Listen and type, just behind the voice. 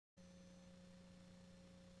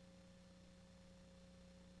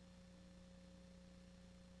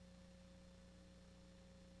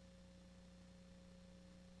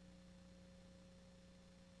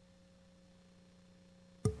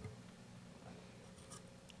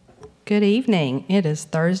Good evening. It is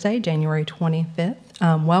Thursday, January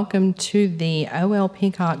 25th. Welcome to the OL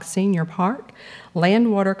Peacock Sr. Park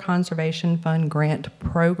Land Water Conservation Fund Grant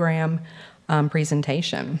Program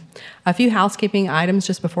presentation. A few housekeeping items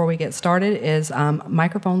just before we get started is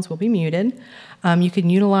microphones will be muted. You can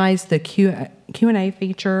utilize the Q&A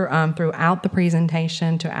feature throughout the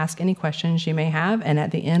presentation to ask any questions you may have, and at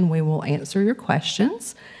the end we will answer your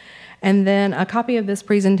questions. And then a copy of this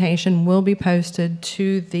presentation will be posted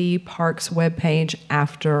to the park's webpage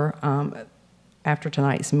after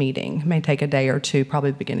tonight's meeting. It may take a day or two, probably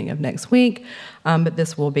the beginning of next week, but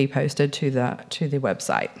this will be posted to the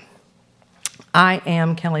website. I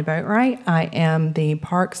am Kelly Boatwright. I am the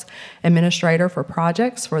Parks Administrator for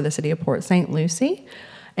Projects for the City of Port St. Lucie.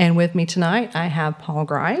 And with me tonight, I have Paul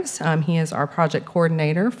Grives. He is our project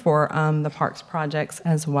coordinator for the Parks projects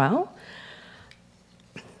as well.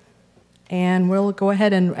 And we'll go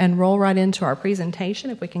ahead and roll right into our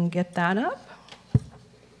presentation if we can get that up.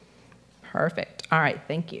 Perfect. All right,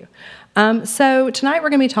 thank you. So tonight we're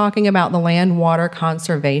going to be talking about the Land Water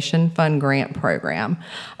Conservation Fund Grant Program.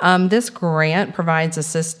 This grant provides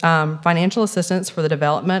financial assistance for the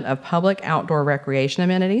development of public outdoor recreation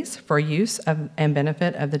amenities for use and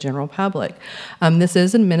benefit of the general public. This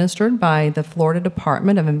is administered by the Florida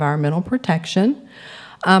Department of Environmental Protection.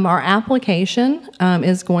 Our application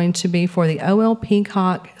is going to be for the OL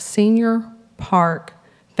Peacock Sr. Park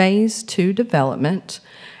Phase 2 development,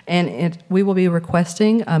 and we will be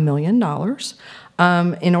requesting $1 million.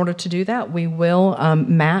 In order to do that, we will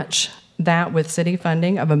match that with city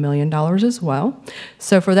funding of $1 million as well.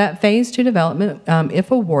 So for that Phase 2 development,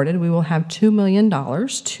 if awarded, we will have $2 million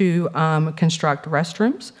to construct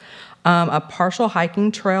restrooms, a partial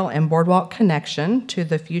hiking trail and boardwalk connection to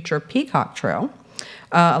the future Peacock Trail,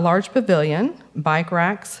 a large pavilion, bike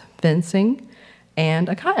racks, fencing, and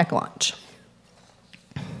a kayak launch.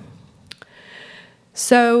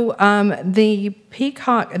 So the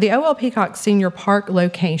OL Peacock Sr. Park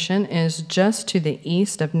location is just to the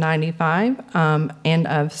east of 95 and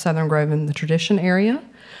of Southern Grove in the Tradition area,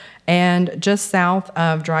 and just south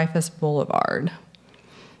of Dreyfus Boulevard.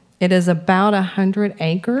 It is about 100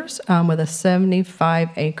 acres with a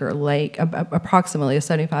 75-acre lake, approximately a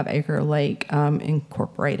 75-acre lake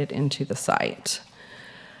incorporated into the site.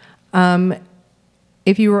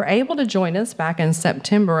 If you were able to join us back in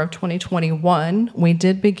September of 2021, we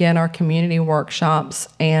did begin our community workshops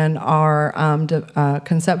and our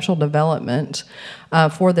conceptual development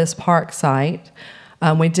for this park site.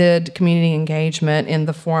 We did community engagement in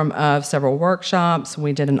the form of several workshops.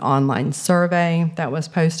 We did an online survey that was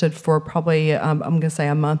posted for probably, I'm going to say,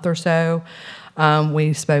 a month or so.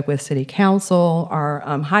 We spoke with City Council. Our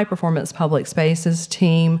High Performance Public Spaces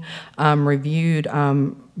team reviewed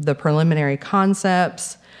the preliminary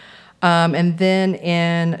concepts. And then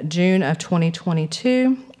in June of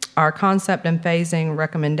 2022, our concept and phasing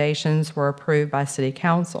recommendations were approved by City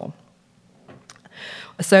Council.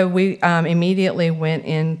 So we immediately went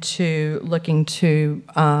into looking to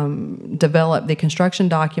develop the construction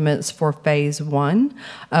documents for Phase 1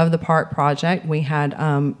 of the park project. We had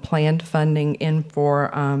planned funding in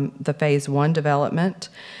for the Phase 1 development,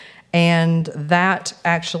 and that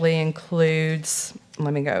actually includes,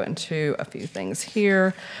 let me go into a few things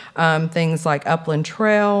here, things like upland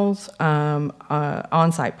trails,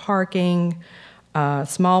 on-site parking,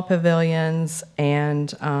 small pavilions,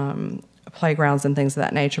 and playgrounds and things of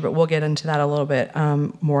that nature, but we'll get into that a little bit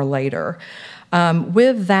more later.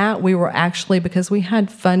 With that, we were actually, because we had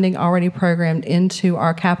funding already programmed into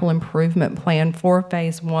our capital improvement plan for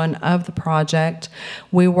Phase 1 of the project,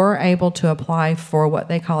 we were able to apply for what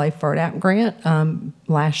they call a FERDAP grant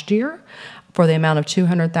last year for the amount of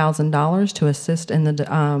 $200,000 to assist in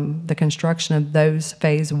the construction of those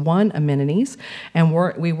Phase 1 amenities, and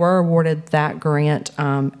we were awarded that grant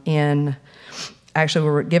Actually,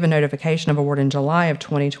 we were given notification of award in July of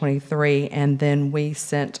 2023, and then we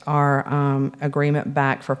sent our agreement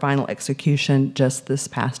back for final execution just this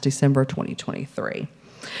past December 2023.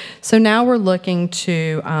 So now we're looking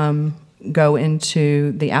to go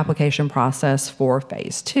into the application process for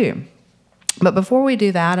Phase 2. But before we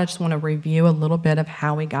do that, I just want to review a little bit of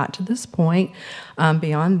how we got to this point.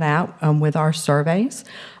 Beyond that, with our surveys,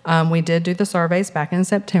 we did do the surveys back in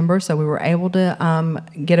September, so we were able to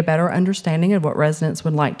get a better understanding of what residents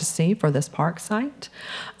would like to see for this park site.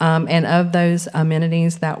 And of those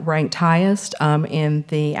amenities that ranked highest in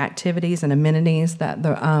the activities and amenities that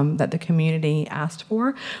the community asked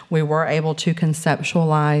for, we were able to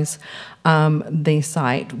conceptualize the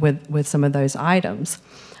site with some of those items.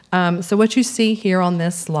 So what you see here on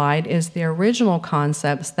this slide is the original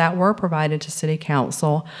concepts that were provided to City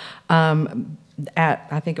Council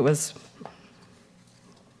I think it was,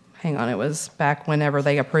 hang on, it was back whenever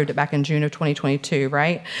they approved it back in June of 2022,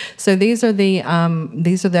 right? So these are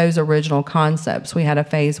those original concepts. We had a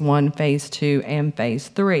phase 1, phase 2, and phase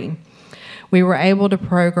 3. We were able to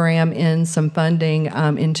program in some funding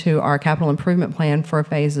into our capital improvement plan for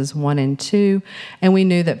phases 1 and 2, and we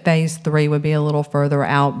knew that phase 3 would be a little further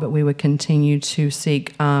out, but we would continue to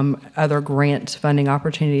seek other grant funding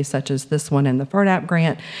opportunities such as this one and the FERDAP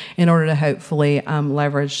grant in order to hopefully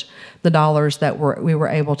leverage the dollars that we were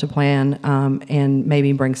able to plan and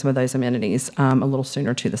maybe bring some of those amenities a little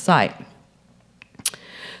sooner to the site.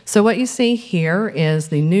 So what you see here is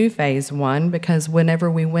the new phase 1, because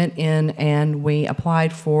whenever we went in and we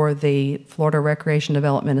applied for the Florida Recreation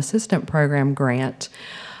Development Assistant Program grant,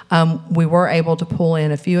 we were able to pull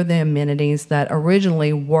in a few of the amenities that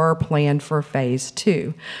originally were planned for phase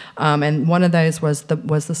 2. And one of those was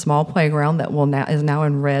the small playground that is now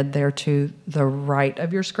in red there to the right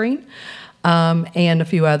of your screen. And a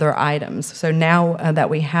few other items. So now that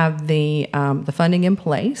we have the funding in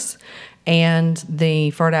place and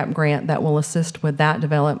the FERDAP grant that will assist with that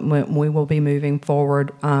development, we will be moving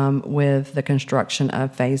forward with the construction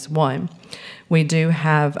of phase 1. We do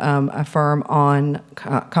have a firm on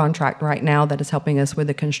contract right now that is helping us with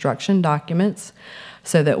the construction documents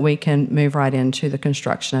so that we can move right into the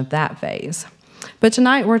construction of that phase. But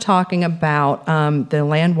tonight we're talking about the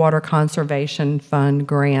Land Water Conservation Fund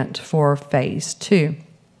grant for phase 2.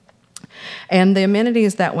 And the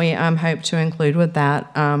amenities that we hope to include with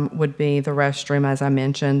that would be the restroom, as I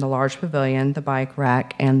mentioned, the large pavilion, the bike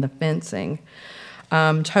rack, and the fencing.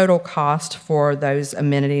 Total cost for those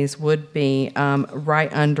amenities would be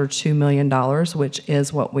right under $2 million, which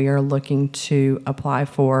is what we are looking to apply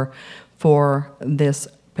for this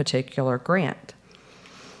particular grant.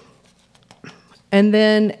 And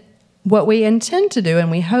then what we intend to do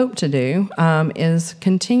and we hope to do is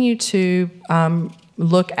continue to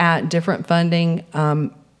look at different funding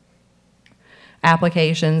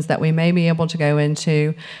applications that we may be able to go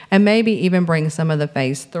into and maybe even bring some of the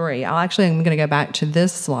phase 3. I'm going to go back to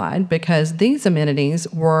this slide because these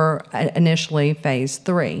amenities were initially phase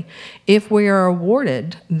 3. If we are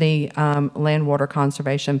awarded the Land Water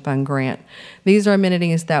Conservation Fund grant, these are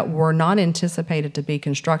amenities that were not anticipated to be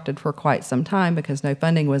constructed for quite some time because no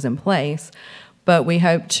funding was in place. But we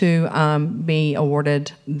hope to be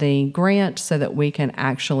awarded the grant so that we can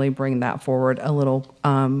actually bring that forward a little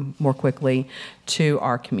more quickly to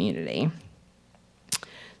our community.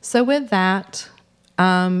 So with that,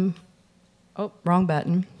 wrong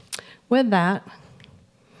button. With that,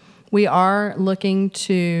 we are looking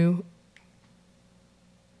to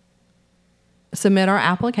submit our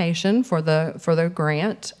application for the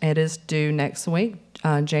grant. It is due next week,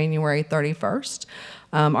 January 31st.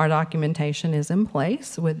 Our documentation is in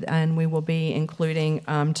place, and we will be including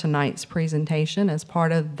tonight's presentation as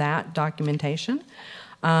part of that documentation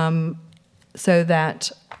so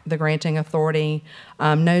that the granting authority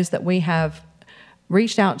knows that we have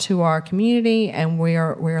reached out to our community and we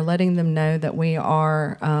are letting them know that we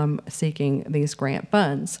are seeking these grant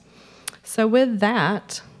funds. So with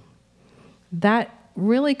that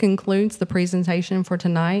really concludes the presentation for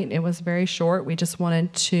tonight. It was very short. We just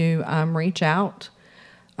wanted to reach out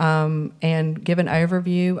and give an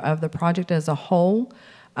overview of the project as a whole,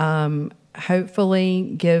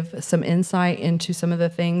 hopefully give some insight into some of the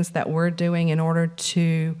things that we're doing in order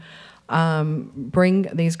to bring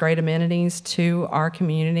these great amenities to our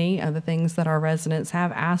community, the things that our residents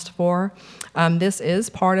have asked for. This is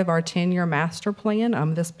part of our 10-year master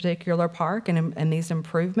plan, this particular park and these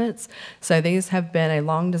improvements. So these have been a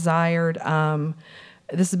long-desired,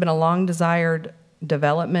 this has been a long-desired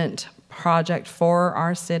development project for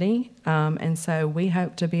our city, and so we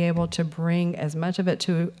hope to be able to bring as much of it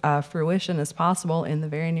to fruition as possible in the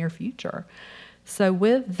very near future. So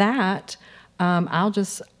with that, I'll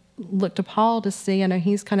just look to Paul to see, I know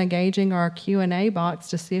he's kind of gauging our Q&A box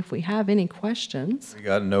to see if we have any questions. We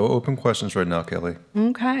got no open questions right now, Kelly.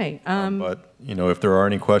 Okay. But, if there are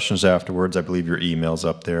any questions afterwards, I believe your email's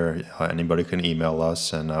up there. Anybody can email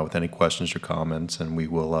us and with any questions or comments, and we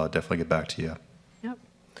will definitely get back to you.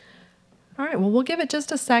 All right, well, we'll give it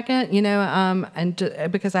just a second,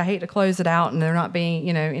 because I hate to close it out and there not being,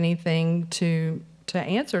 anything to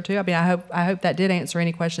answer to. I mean, I hope that did answer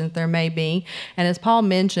any questions there may be. And as Paul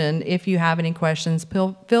mentioned, if you have any questions,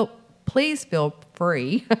 please feel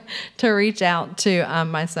free to reach out to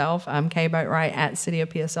myself, Kay Boatwright at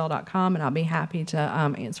cityofpsl.com, and I'll be happy to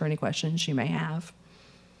answer any questions you may have.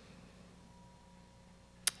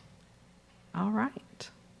 All right.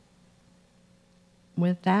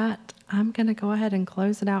 With that, I'm going to go ahead and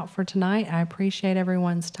close it out for tonight. I appreciate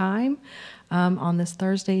everyone's time on this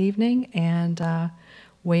Thursday evening, and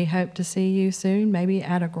we hope to see you soon, maybe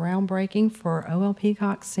at a groundbreaking for OL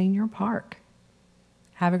Peacock Senior Park.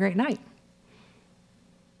 Have a great night.